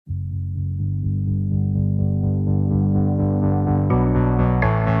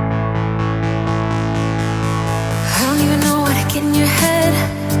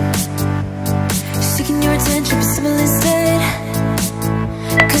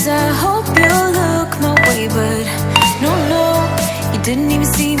'Cause I hope you look my way, but no, no, you didn't even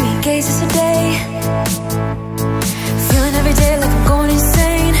see me gaze yesterday. Feeling every day like I'm going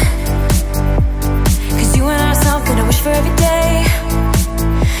insane, 'cause you and I are something I wish for every day.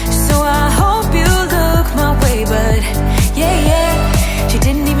 So I hope you look my way, but yeah, yeah, you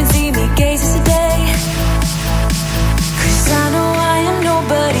didn't even see me gaze yesterday. 'Cause I know I am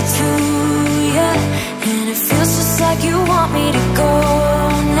nobody to ya, and it feels just like you want me to go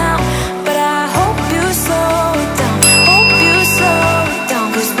now. But I hope you slow it down, hope you slow it down,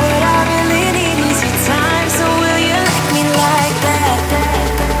 'cause what I really need is your time. So will you like me like that,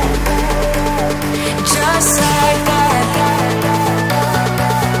 just like that?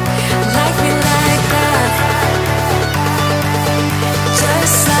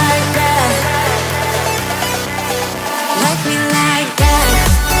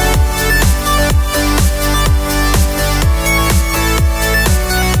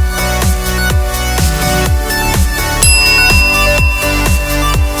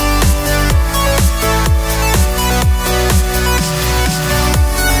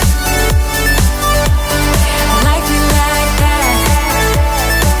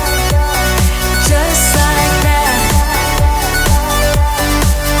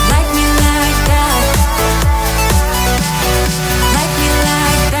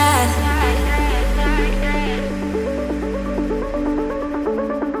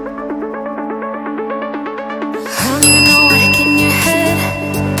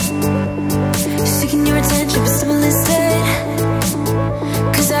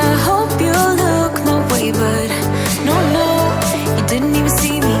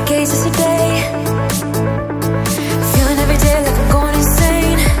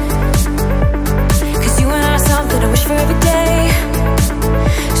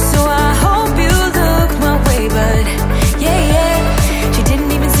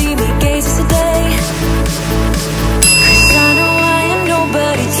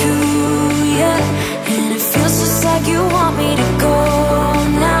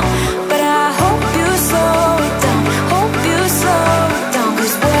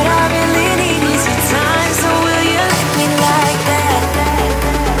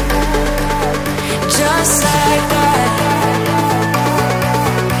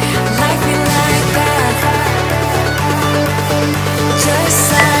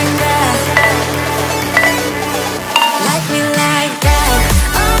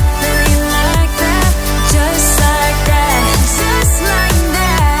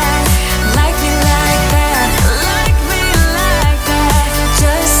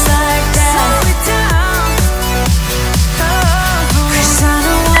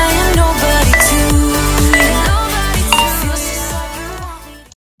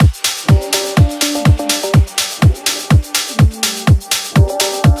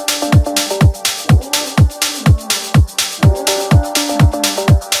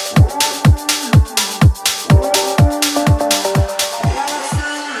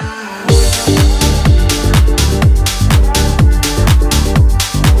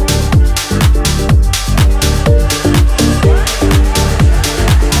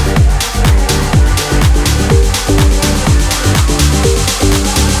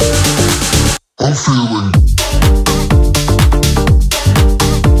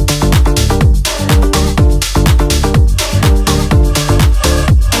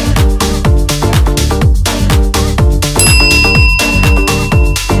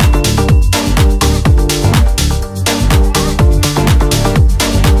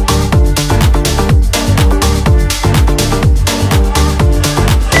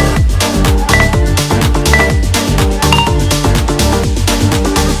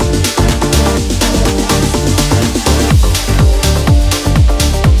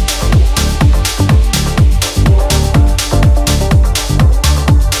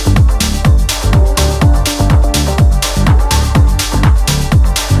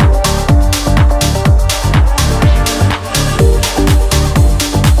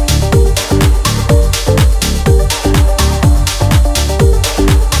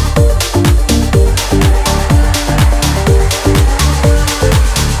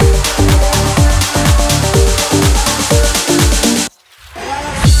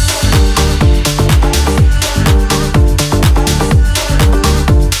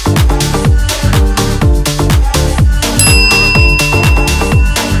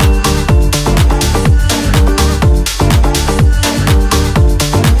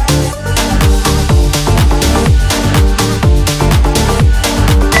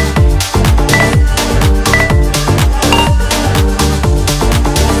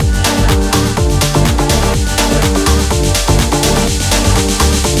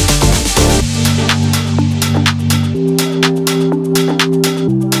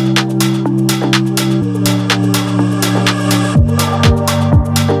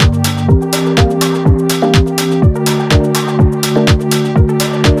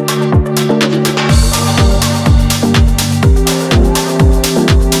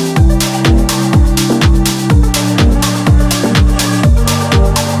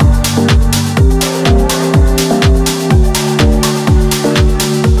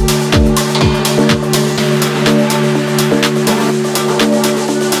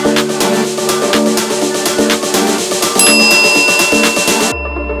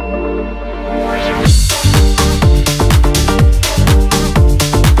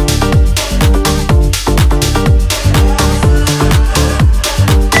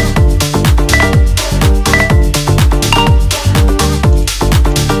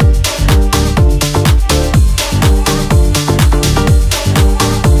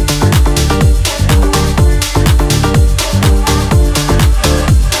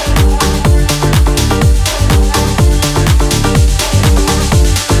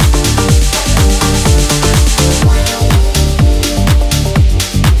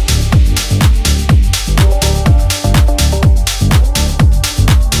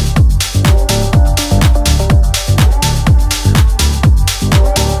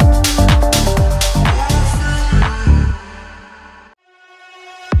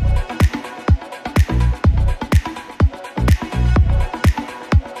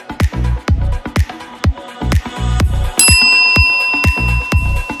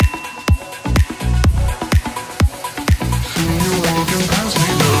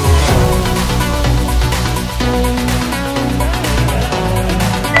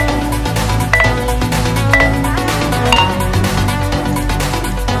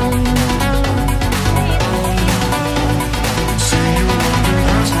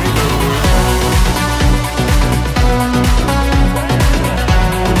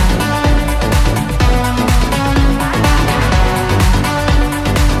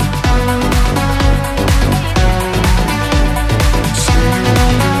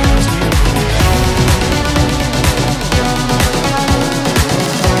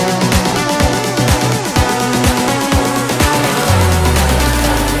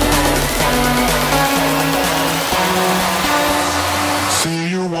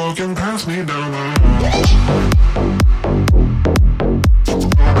 walking past me down the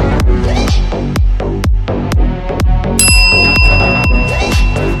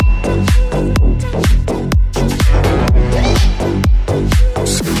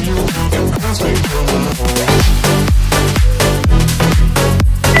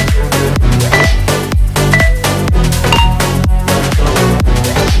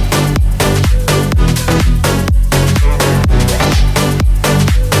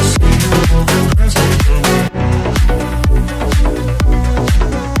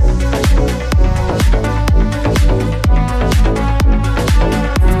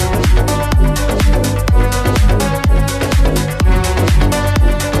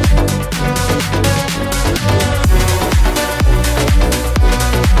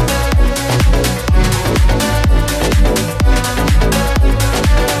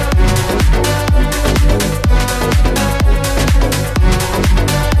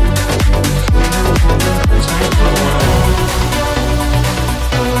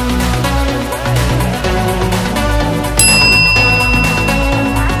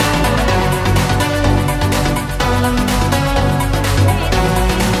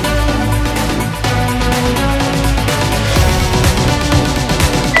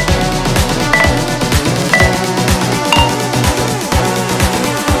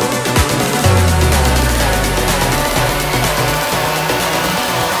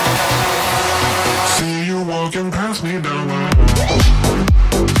walking past me down the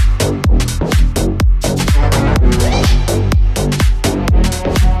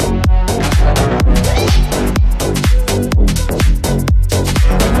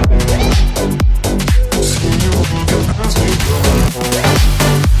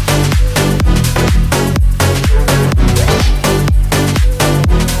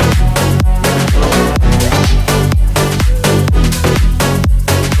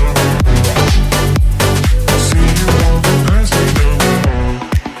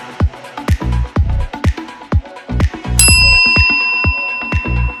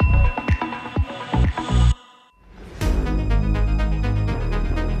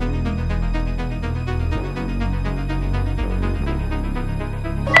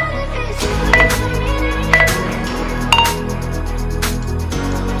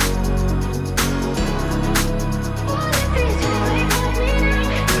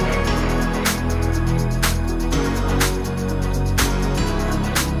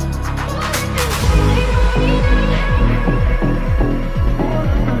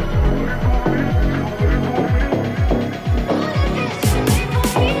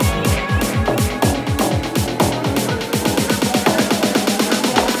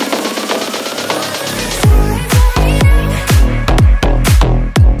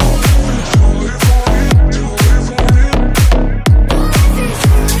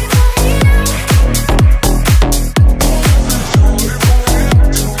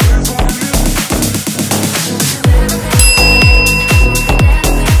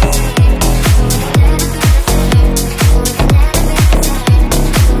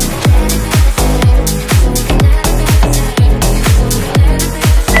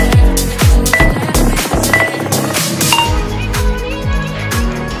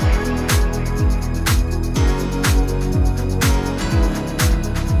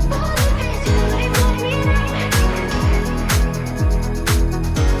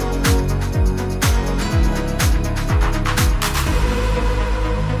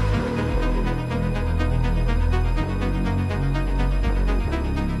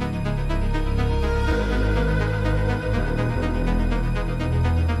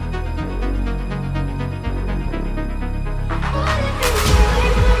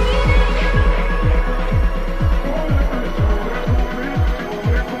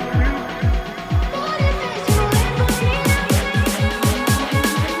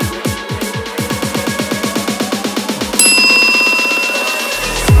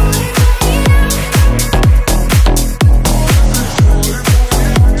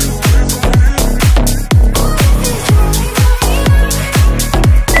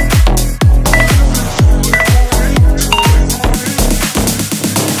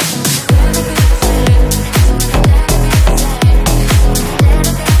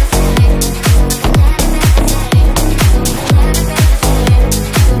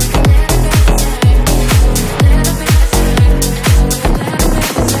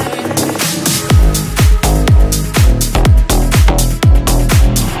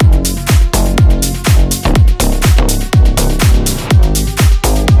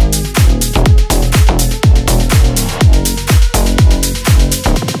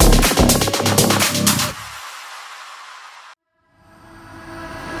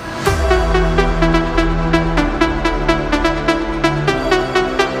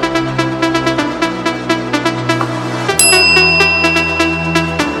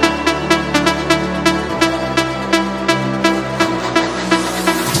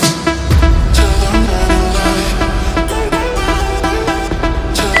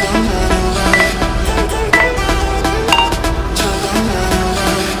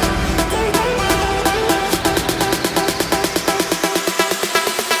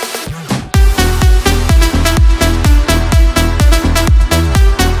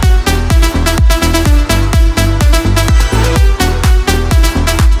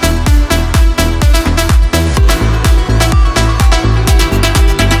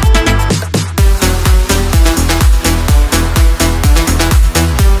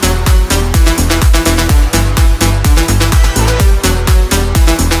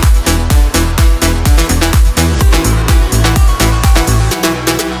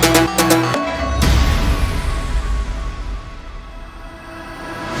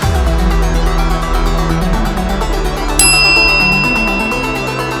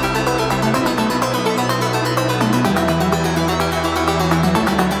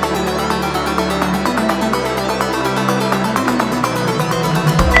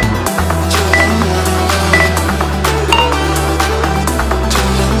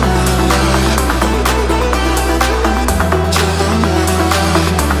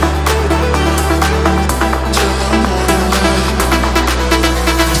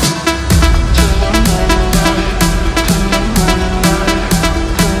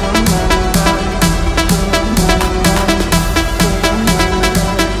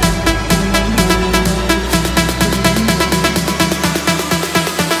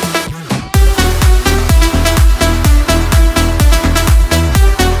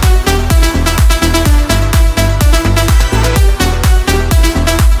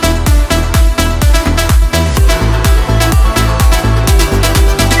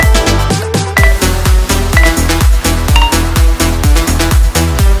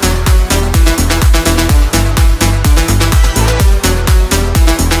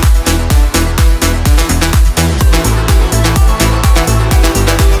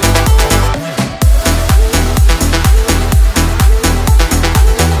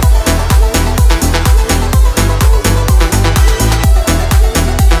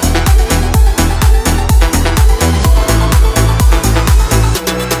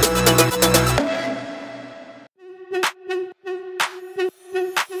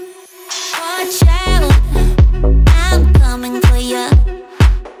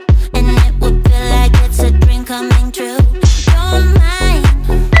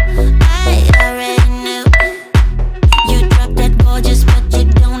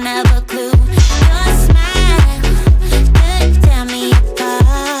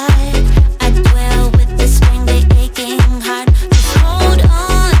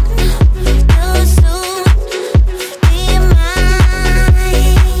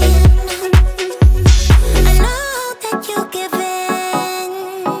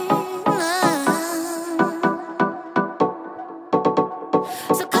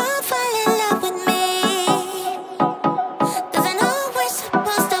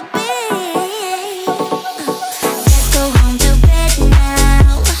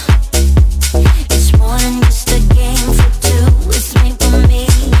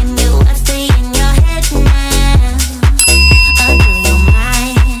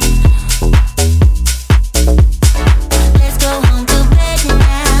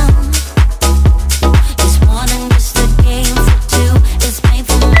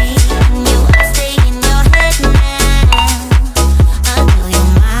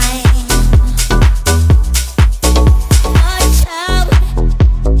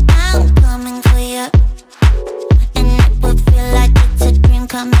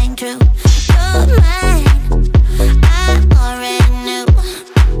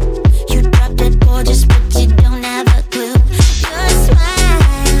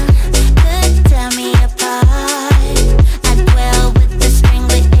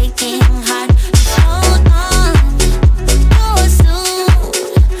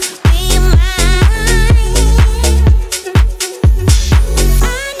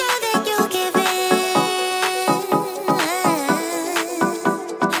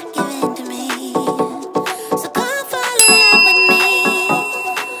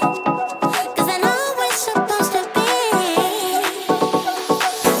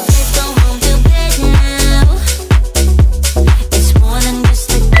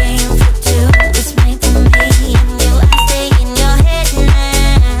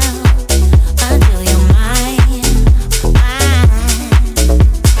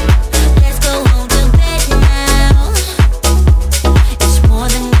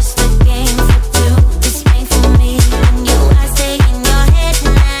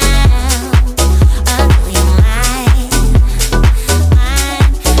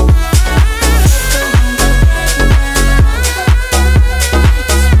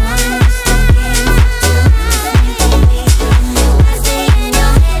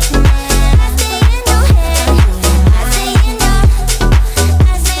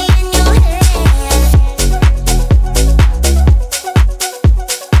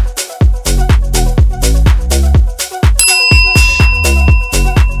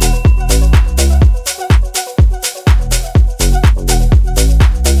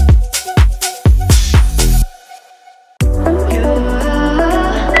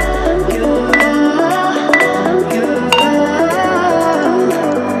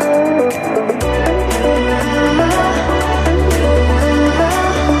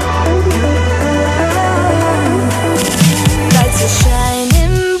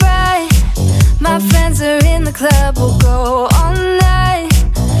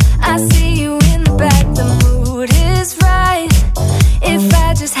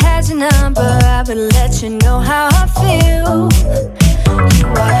number, I would let you know how I feel. You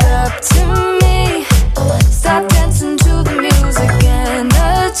walk up to me, start dancing to the music and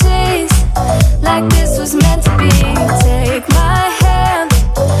the chase, like this was meant to be. Take my hand,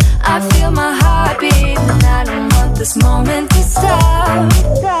 I feel my heart beat, and I don't want this moment to stop.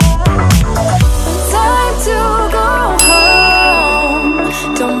 Time to go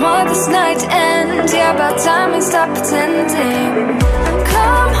home, don't want this night to end. Yeah, about time we stop pretending.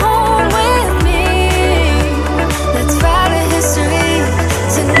 Come home with me, let's write a history.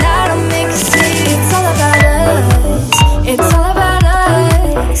 Tonight I'll make you see it's all about us. It's all about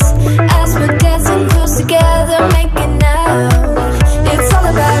us, as we're dancing close together, making out. It's all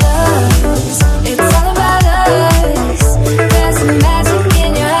about us. It's all about us. There's some magic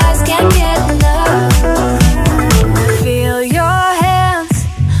in your eyes, can't get enough. Feel your hands,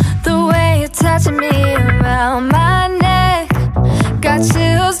 the way you're touching me around my neck. Got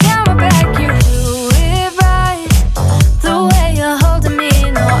chills down my back, you do it right. The way you're holding me,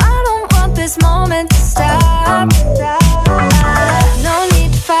 no, I don't want this moment to stop. No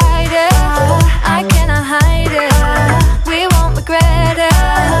need to fight it, I cannot hide it. We won't regret it,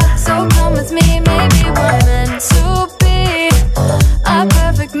 so come with me, maybe we're meant to be. A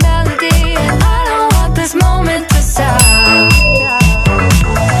perfect melody, and I don't want this moment to stop.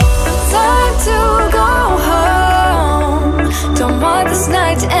 Time to go home, don't want this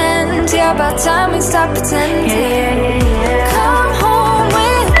night to end. Yeah, about time we stop pretending. Come home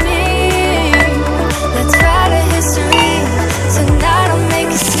with me, let's write a history. Tonight I'll make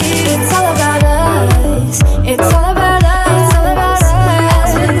you see it's all about us. It's all about us. It's all about us. As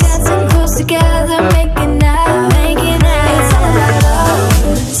we're dancing close together, making out, making out. It's all about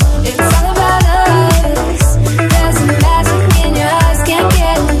us. It's all about us. There's some magic in your eyes, can't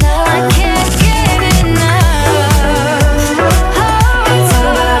get enough. I can't get enough. Oh, it's all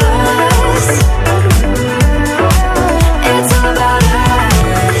about us. It's all about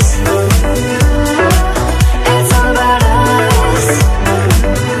us. It's all about us.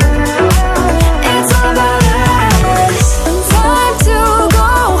 It's all about us. Time to go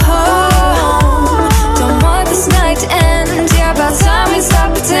home, don't want this night to end. Yeah, about time we stop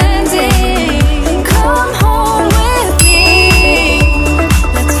pretending. Come home with me,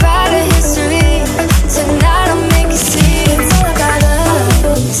 let's write a history. Tonight I'll make you see it's all about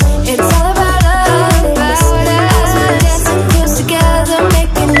us. It's all about us. As we're dancing close together,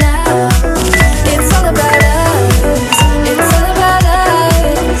 making out. It's all about us. It's all about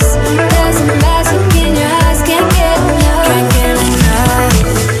us. There's a magic in your eyes, can't get enough. Can't get enough.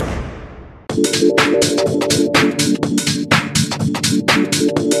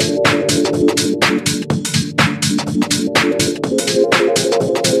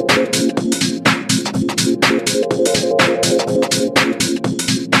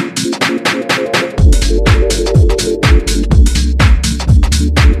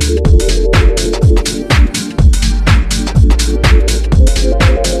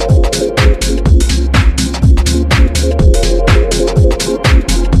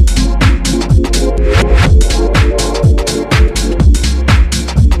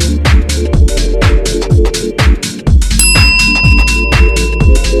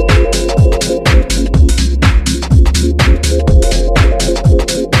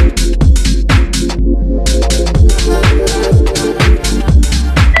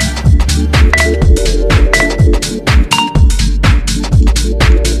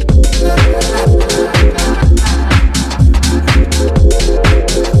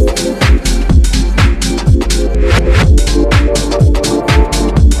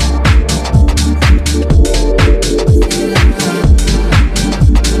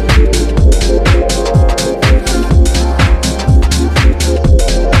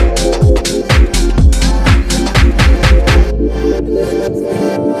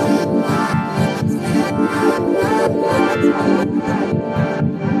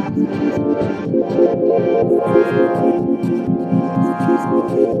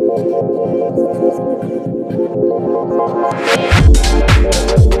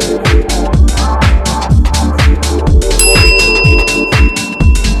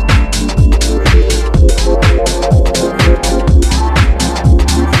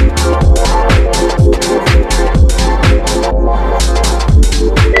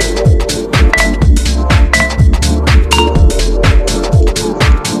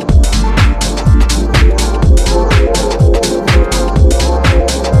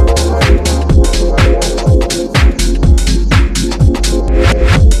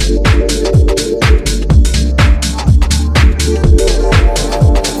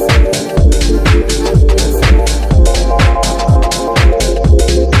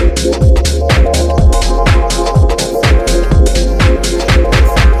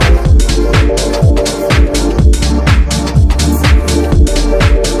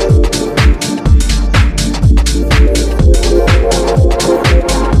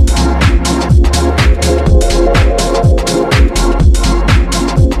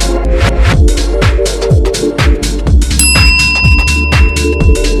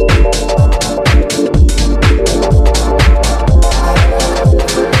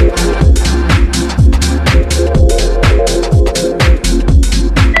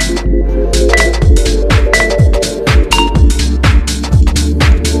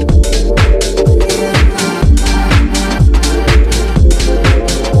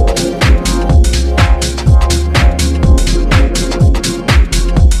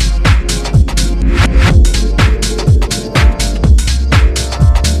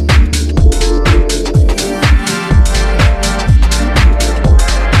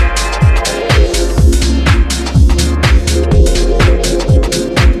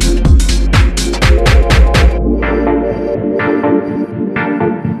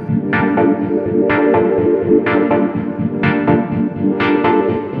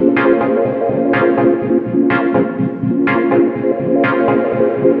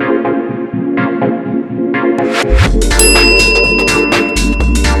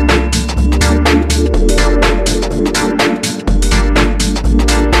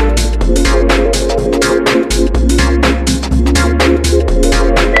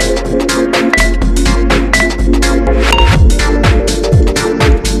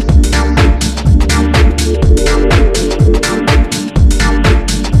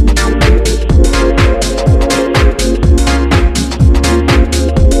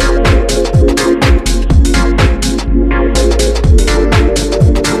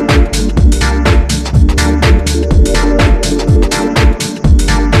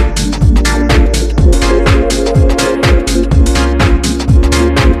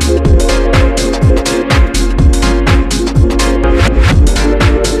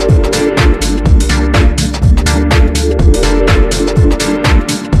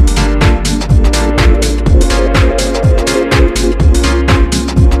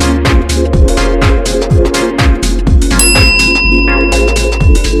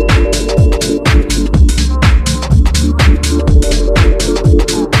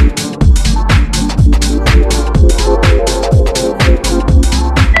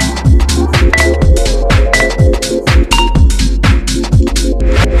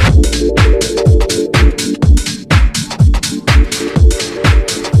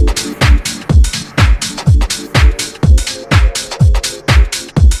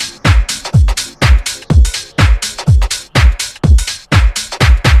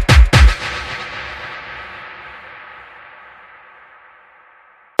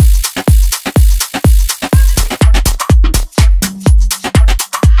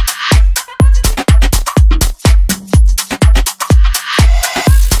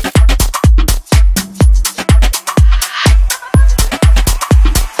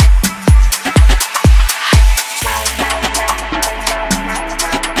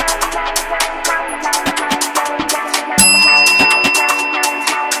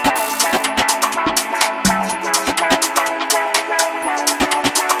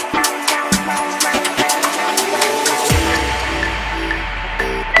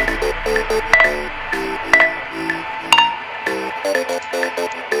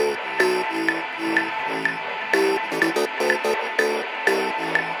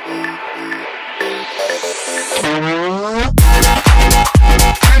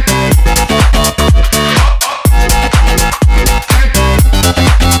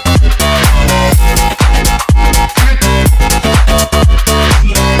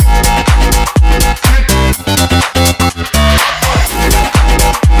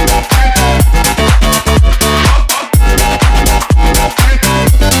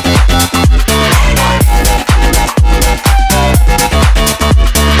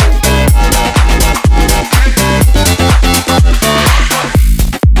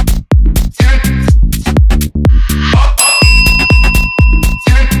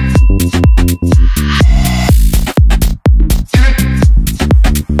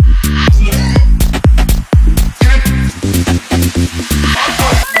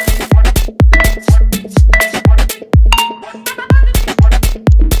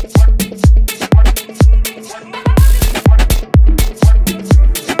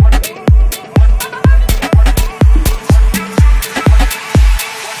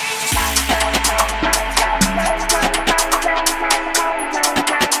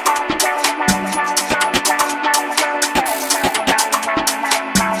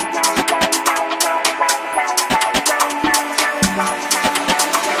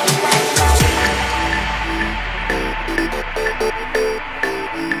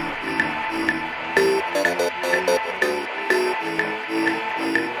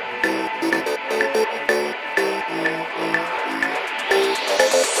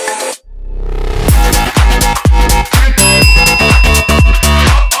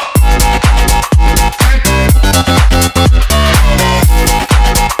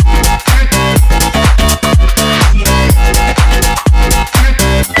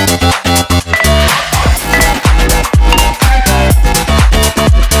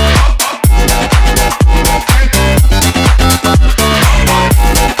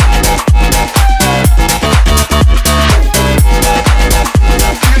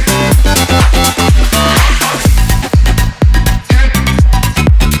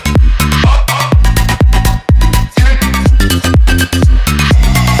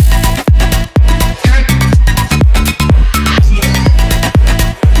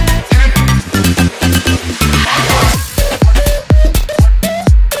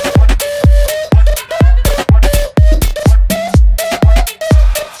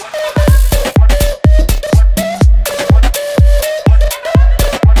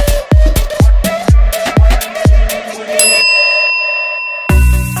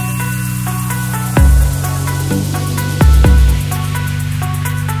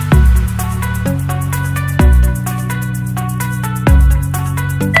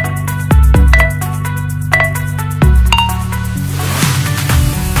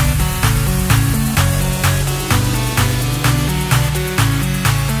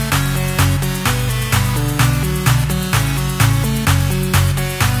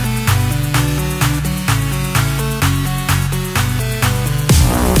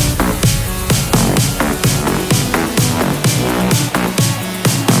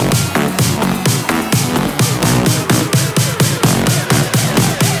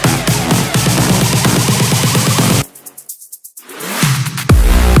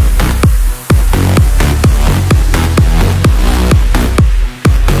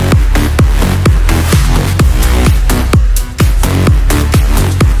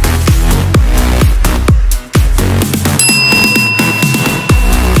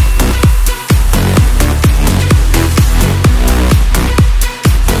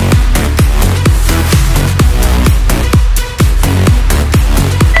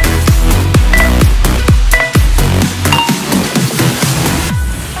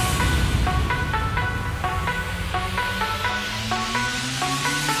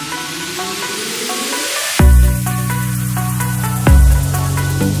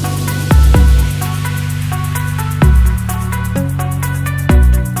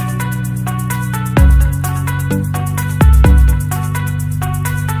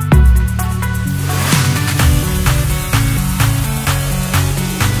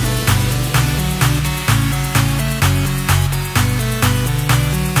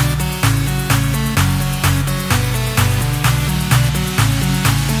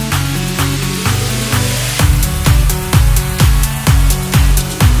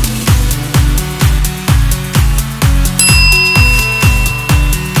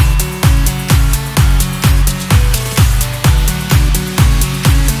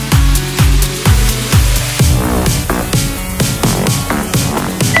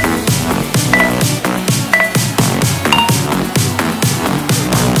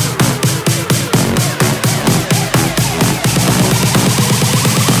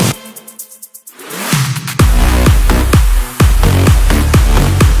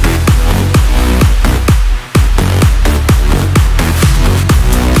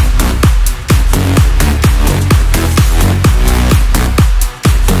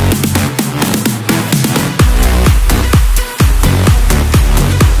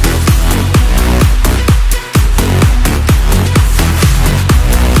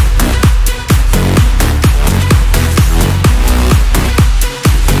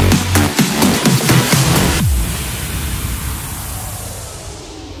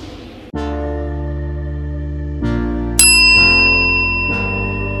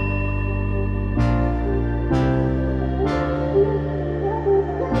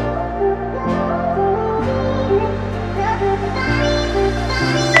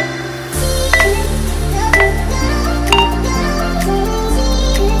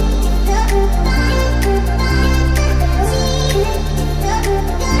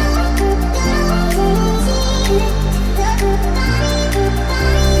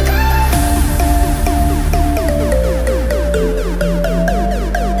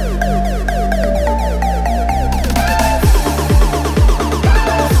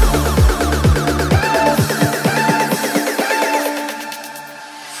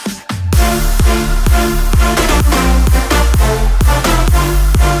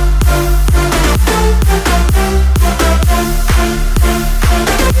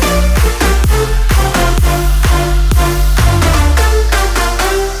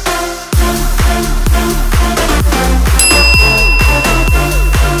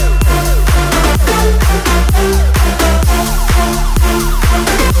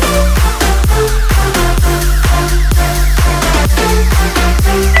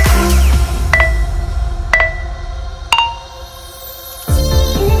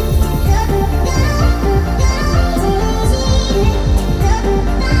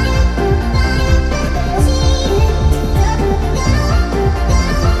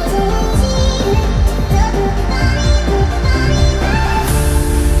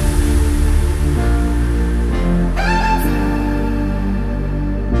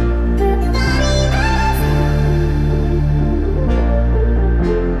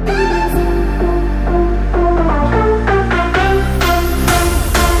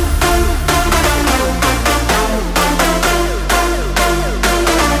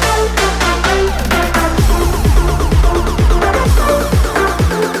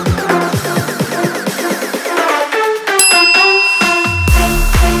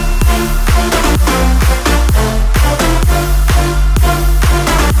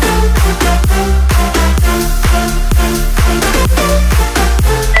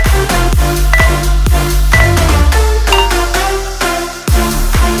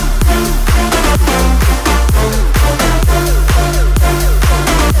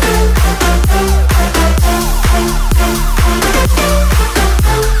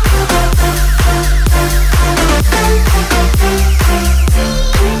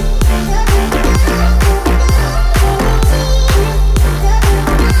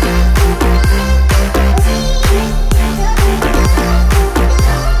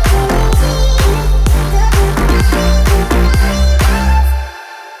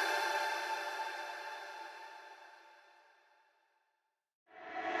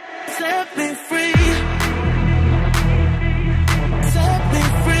 Set me free. Set me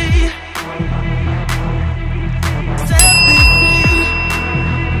free. Set me free.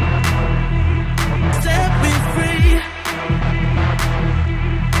 Set me free.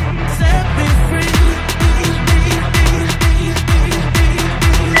 Set me free.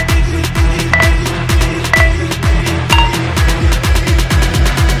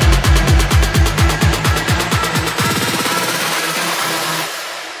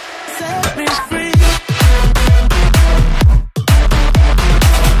 Set me free. Set me free.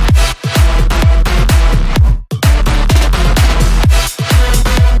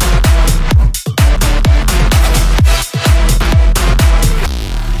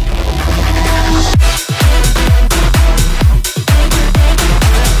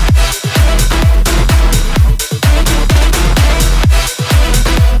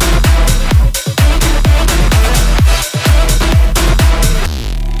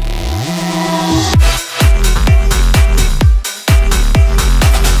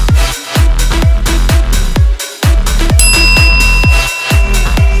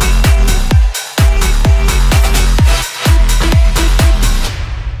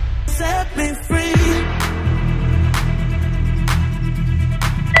 Set me free. Set me free. Set me free.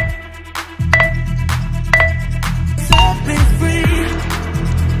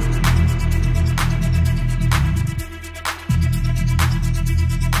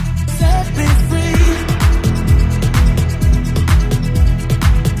 Set me free. Set me free.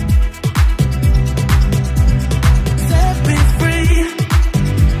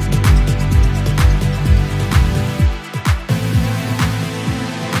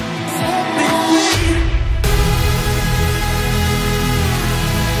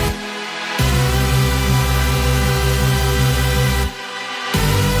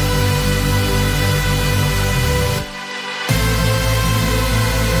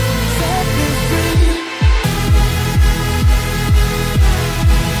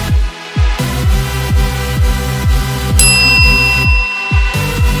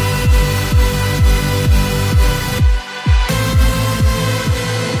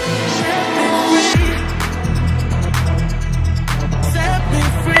 Set me free. Set me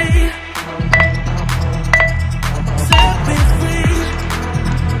free.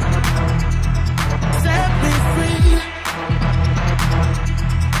 Set me free.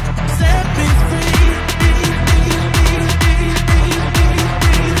 Set me free.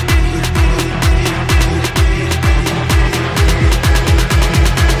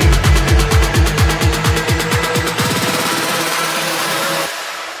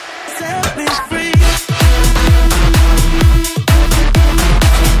 Set me free.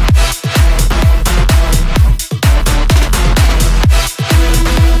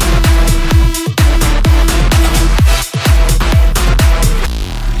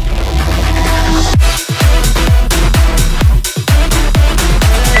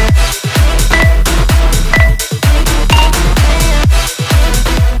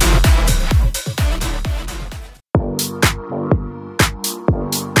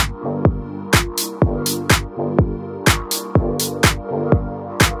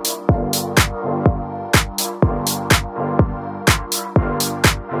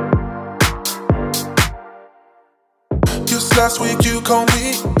 Just last week you called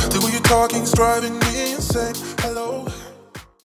me. The way you're talking's driving me insane. Hello.